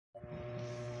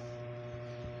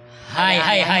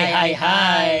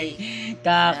Hi!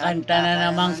 Kakanta na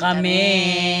naman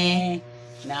kami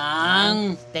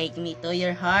ng Take Me to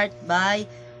Your Heart by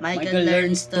Michael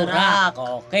Learns to Rock.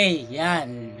 Okay,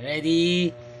 yan. Ready,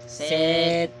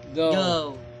 set,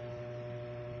 go.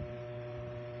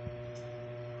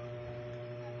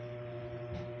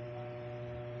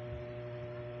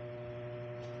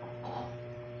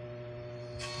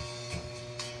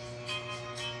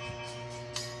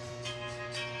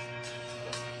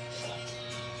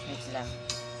 Wait lang.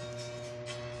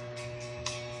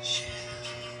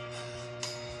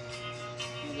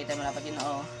 Makikita mo dapat yun,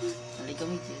 oo. Halika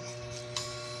ko, Mickey.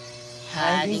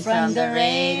 Hiding from the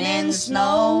rain and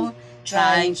snow,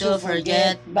 trying to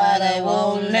forget but I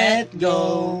won't let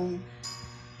go.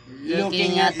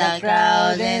 Looking at the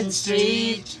crowded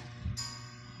street,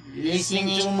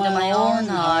 listening to my own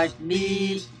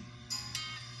heartbeat.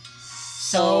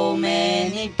 So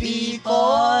many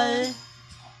people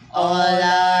all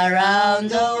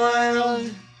around the world.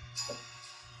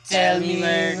 Tell me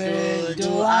where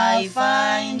do I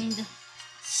find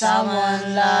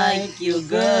someone like you,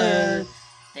 girl?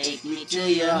 Take me to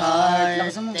your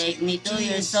heart, take me to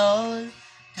your soul.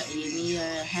 Give me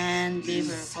your hand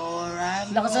before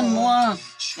I'm Lakasan mo ah.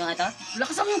 Yung ito?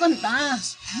 Lakasan mo yung kanta.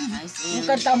 Nice. Yung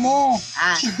kanta mo.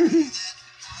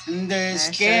 This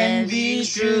can be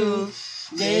true.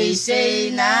 They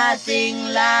say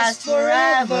nothing lasts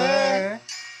forever.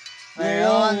 We're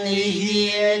only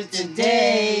here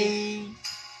today.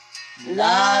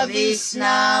 Love is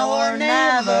now or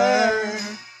never.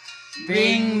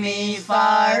 Bring me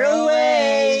far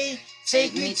away.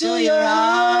 Take me to your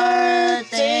heart.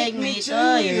 Take me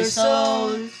to your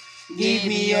soul. Give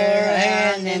me your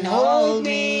hand and hold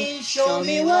me. Show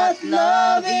me what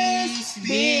love is.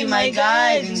 Be my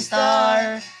guiding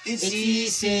star. It's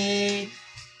easy.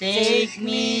 Take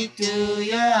me to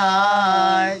your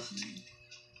heart.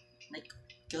 Like,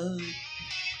 go.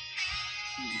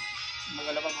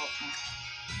 Magala pa po.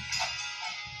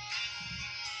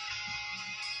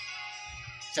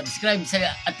 Subscribe sa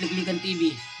Atliglikan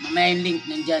TV. Mamaya yung link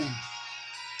nandyan.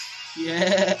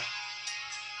 Yeah.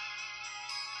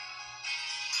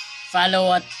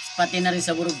 Follow at pati na rin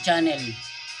sa Burog Channel.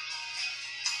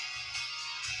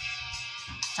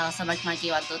 Tsaka sa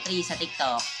Marky123 sa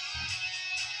TikTok.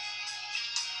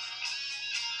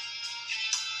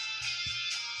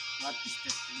 What is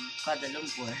that? Kuala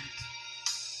Lumpur.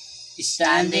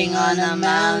 Standing on a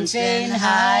mountain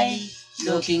high,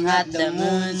 looking at the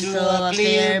moon through a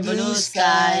clear blue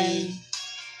sky.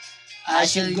 I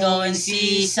should go and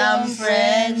see some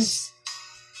friends,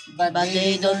 but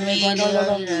they don't really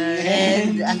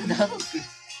understand.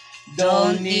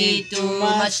 Don't need too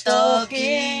much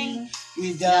talking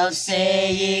without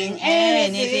saying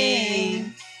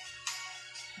anything.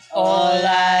 All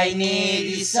I need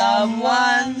is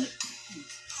someone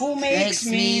who makes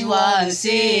me wanna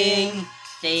sing.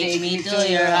 Take me to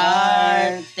your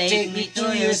heart, take me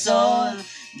to your soul.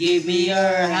 Give me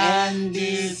your hand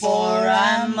before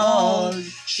I'm old.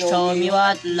 Show me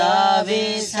what love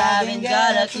is, haven't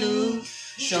got a clue.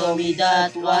 Show me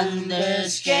that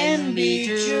wonders can be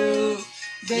true.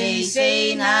 They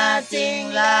say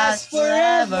nothing lasts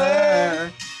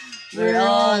forever. We're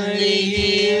only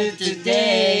here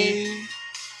today.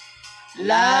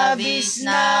 Love is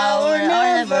now or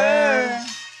never.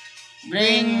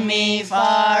 Bring me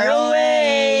far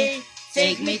away.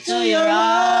 Take me to your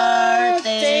heart.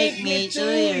 Take me to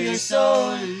your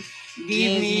soul.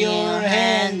 Give me your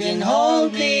hand and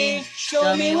hold me.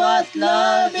 Show me what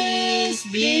love is.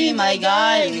 Be my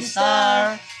guiding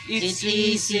star. It's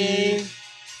easy.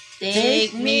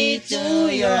 Take me to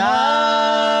your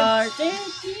heart. Take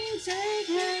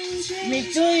me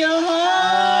to your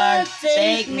heart.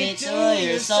 Take me to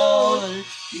your soul.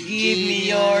 Give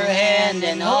me your hand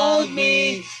and hold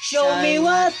me. Show me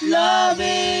what love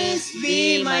is.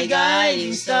 Be my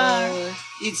guiding star.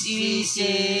 It's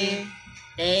easy.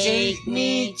 Take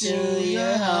me to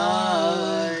your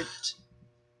heart.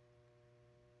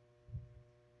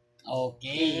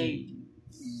 Okay.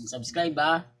 Subscribe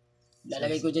ah.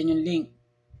 Lalagay ko dyan yung link.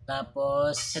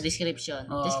 Tapos Sa description.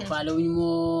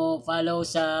 follow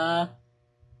sa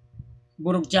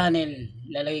Burog Channel.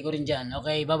 Lalagay ko rin dyan.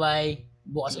 Okay, bye-bye.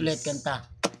 Bukas ulit kanta.